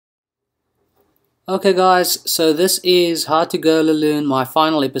Okay guys, so this is How to Golaloon, my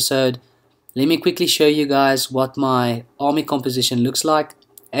final episode. Let me quickly show you guys what my army composition looks like.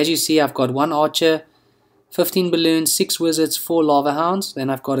 As you see, I've got 1 archer, 15 balloons, 6 wizards, 4 lava hounds. Then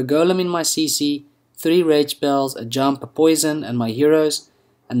I've got a golem in my CC, 3 rage spells, a jump, a poison, and my heroes.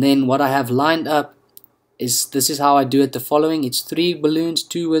 And then what I have lined up is, this is how I do it the following. It's 3 balloons,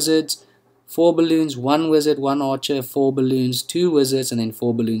 2 wizards, 4 balloons, 1 wizard, 1 archer, 4 balloons, 2 wizards, and then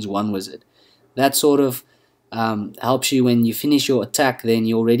 4 balloons, 1 wizard. That sort of helps you when you finish your attack. Then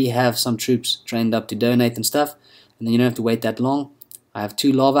you already have some troops trained up to donate and stuff, and then you don't have to wait that long. I have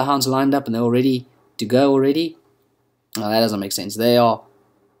 2 lava hounds lined up and they're all ready to go already. Oh, that doesn't make sense. They are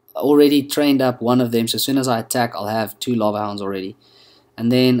already trained up, one of them, so as soon as I attack I'll have 2 lava hounds already. And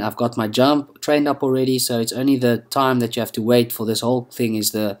then I've got my jump trained up already, so it's only the time that you have to wait for this whole thing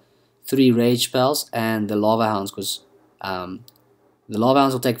is the 3 rage spells and the lava hounds, because the lava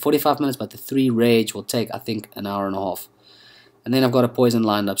hounds will take 45 minutes, but the 3 rage will take, I think, an hour and a half. And then I've got a poison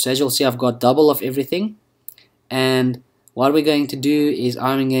lined up. So as you'll see, I've got double of everything. And what we're going to do is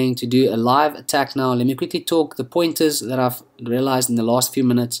I'm going to do a live attack now. Let me quickly talk the pointers that I've realized in the last few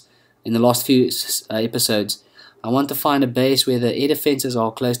minutes, in the last few episodes. I want to find a base where the air defenses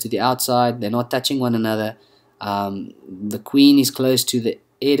are close to the outside. They're not touching one another. The queen is close to the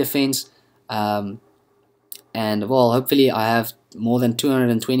air defense. And well, hopefully I have more than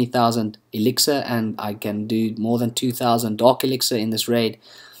 220,000 elixir, and I can do more than 2,000 dark elixir in this raid.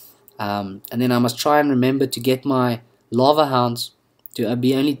 And then I must try and remember to get my lava hounds to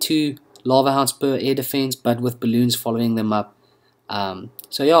be only 2 lava hounds per air defense, but with balloons following them up.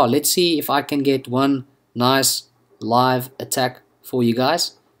 So yeah, let's see if I can get one nice live attack for you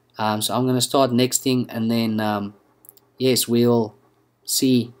guys. So I'm going to start nexting, and then yes, we'll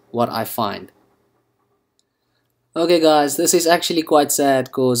see what I find. Okay guys, this is actually quite sad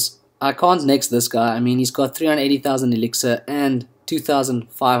because I can't next this guy. I mean, he's got 380,000 elixir and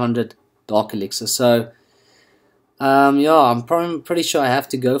 2,500 dark elixir. So yeah, I'm pretty sure I have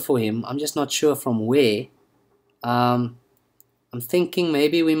to go for him. I'm just not sure from where. I'm thinking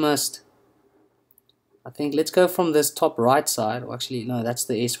maybe we must, I think let's go from this top right side. Or actually, no, that's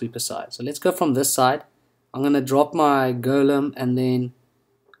the air sweeper side. So let's go from this side. I'm going to drop my golem, and then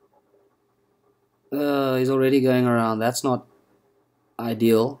he's already going around. That's not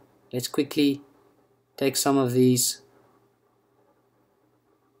ideal. Let's quickly take some of these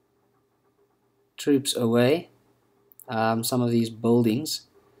troops away, some of these buildings.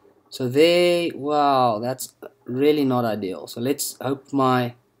 So they, wow, that's really not ideal. So let's hope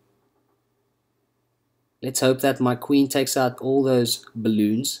that my queen takes out all those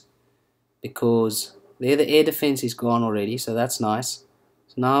balloons, because there the air defense is gone already, so that's nice.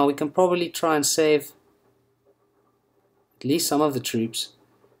 So now we can probably try and save at least some of the troops.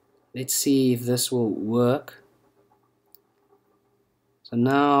 Let's see if this will work. So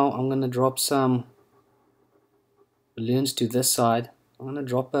now I'm going to drop some balloons to this side. I'm going to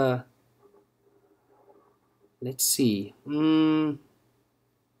drop a, let's see, I'm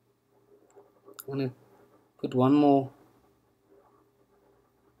going to put one more,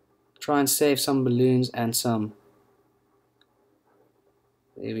 try and save some balloons and some.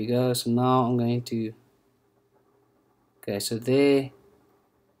 There we go. So now I'm going to, okay, so there,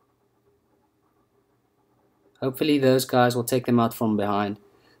 hopefully those guys will take them out from behind.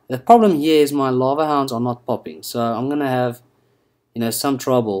 The problem here is my lava hounds are not popping, so I'm gonna have, some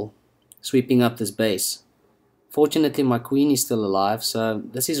trouble sweeping up this base. Fortunately my queen is still alive, so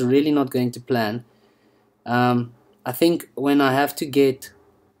this is really not going to plan. I think when I have to get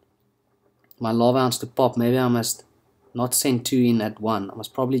my lava hounds to pop, maybe I must not send 2 in at one. I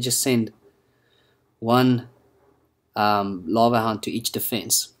must probably just send 1 lava hound to each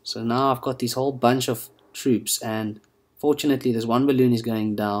defense. So now I've got this whole bunch of troops, and fortunately this 1 balloon is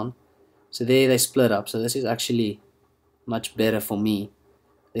going down. So there they split up. So this is actually much better for me.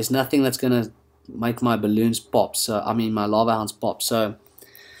 There's nothing that's gonna make my balloons pop. So I mean my lava hounds pop. So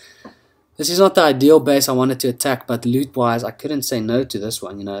this is not the ideal base I wanted to attack, but loot wise I couldn't say no to this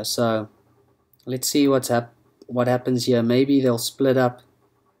one, So let's see what happens here. Maybe they'll split up.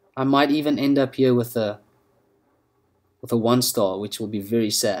 I might even end up here with a 1 star, which will be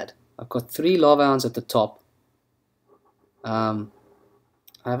very sad. I've got 3 lava hounds at the top. I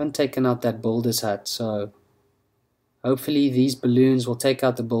haven't taken out that builder's hut, so hopefully these balloons will take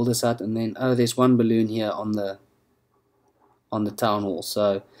out the builder's hut, and then, oh, there's 1 balloon here on the town hall.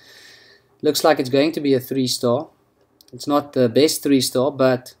 So looks like it's going to be a 3 star. It's not the best 3 star,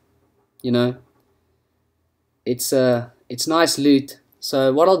 but it's nice loot.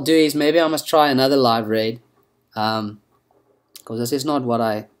 So what I'll do is maybe I must try another live raid, because this is not what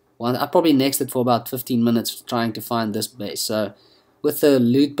I Well, I probably nexted for about 15 minutes trying to find this base. So with the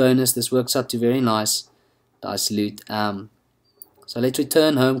loot bonus, this works out to very nice loot. So let's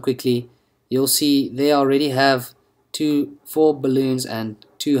return home quickly. You'll see they already have 4 balloons and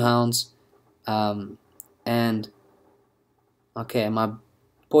 2 hounds. And okay, my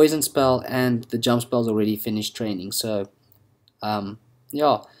poison spell and the jump spell's already finished training. So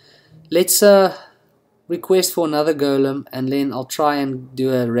yeah, let's request for another golem, and then I'll try and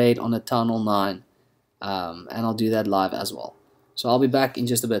do a raid on a Town Hall 9, and I'll do that live as well. So I'll be back in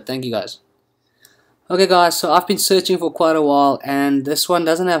just a bit. Thank you guys. Okay guys, so I've been searching for quite a while, and this one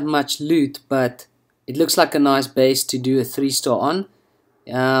doesn't have much loot, but it looks like a nice base to do a 3-star on.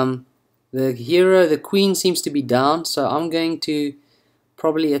 The hero, the queen, seems to be down, so I'm going to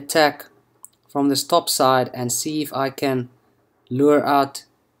probably attack from this top side and see if I can lure out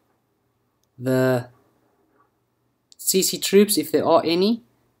the CC troops, if there are any,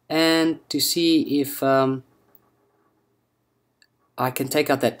 and to see if I can take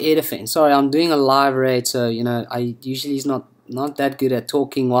out that air defense. Sorry, I'm doing a live raid, so you know I usually is not that good at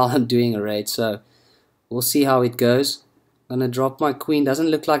talking while I'm doing a raid, so we'll see how it goes. I'm gonna drop my queen. Doesn't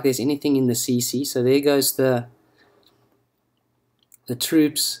look like there's anything in the CC, so there goes the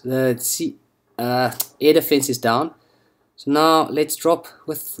troops. The air defense is down. So now let's start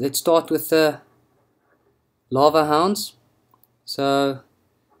with the lava hounds. So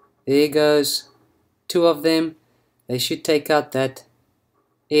there goes 2 of them. They should take out that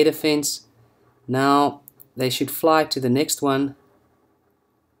air defense. Now they should fly to the next one.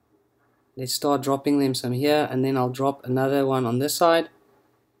 Let's start dropping them some here, and then I'll drop another one on this side.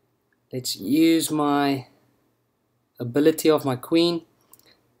 Let's use my ability of my queen.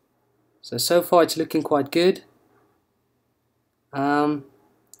 So far it's looking quite good. Now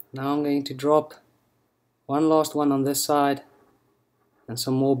I'm going to drop one last one on this side and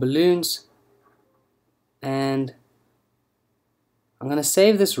some more balloons, and I'm going to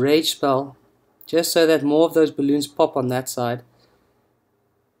save this rage spell just so that more of those balloons pop on that side.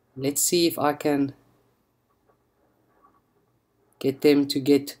 Let's see if I can get them to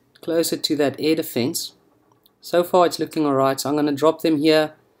get closer to that air defense. So far it's looking alright, so I'm going to drop them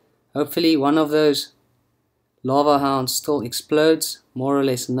here. Hopefully one of those lava hounds still explodes, more or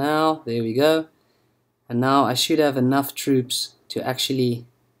less now. There we go. And now I should have enough troops to actually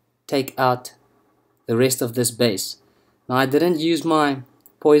take out the rest of this base. Now I didn't use my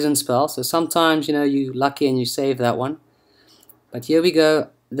poison spell, so sometimes, you know, you're lucky and you save that one. But here we go.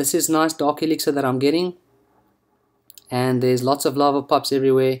 This is nice dark elixir that I'm getting, and there's lots of lava pops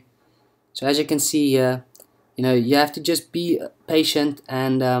everywhere. So as you can see here, you know, you have to just be patient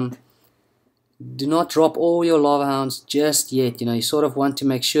and do not drop all your lava hounds just yet. You know, you sort of want to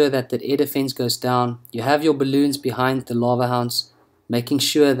make sure that the air defense goes down. You have your balloons behind the lava hounds, making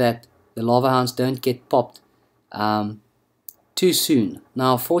sure that the lava hounds don't get popped too soon.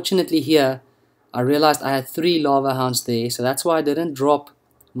 Now fortunately here I realized I had 3 lava hounds there, so that's why I didn't drop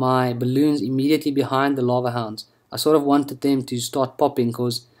my balloons immediately behind the lava hounds. I sort of wanted them to start popping,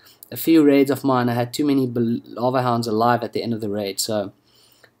 because a few raids of mine I had too many lava hounds alive at the end of the raid, so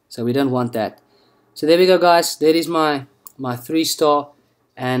we don't want that. So there we go guys, that is my 3-star,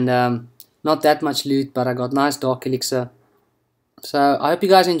 and not that much loot, but I got nice dark elixir. So I hope you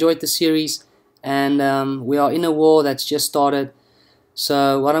guys enjoyed the series, and we are in a war that's just started.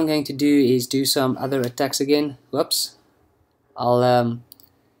 So what I'm going to do is do some other attacks again. Whoops.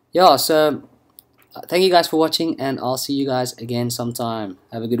 Yeah, so thank you guys for watching, and I'll see you guys again sometime.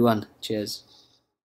 Have a good one. Cheers.